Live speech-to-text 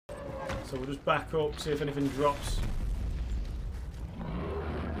So we'll just back up, see if anything drops.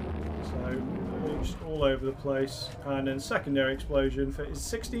 So just all over the place. And then secondary explosion for, is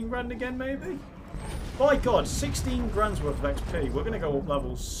 16 grand again maybe? By God, 16 grand's worth of XP. We're going to go up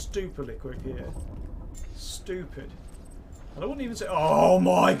levels stupidly quick here. Stupid. And I wouldn't even say, oh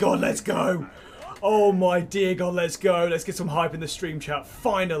my God, let's go. Oh my dear God, let's go. Let's get some hype in the stream chat.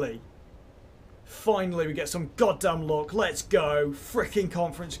 Finally. Finally, we get some goddamn luck. Let's go. Freaking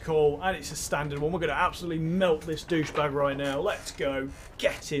conference call. And it's a standard one. We're going to absolutely melt this douchebag right now. Let's go.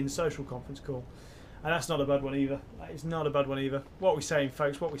 Get in. Social conference call. And that's not a bad one either. That is not a bad one either. What are we saying,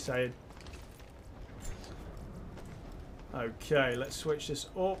 folks? What are we saying? Okay, let's switch this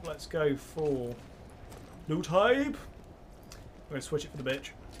up. Let's go for loot hype. We're going to switch it for the bitch.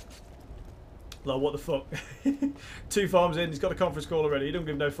 Like, what the fuck? 2 farms in, he's got a conference call already. He don't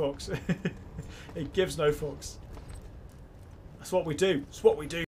give no fucks. He gives no fucks. That's what we do. It's what we do.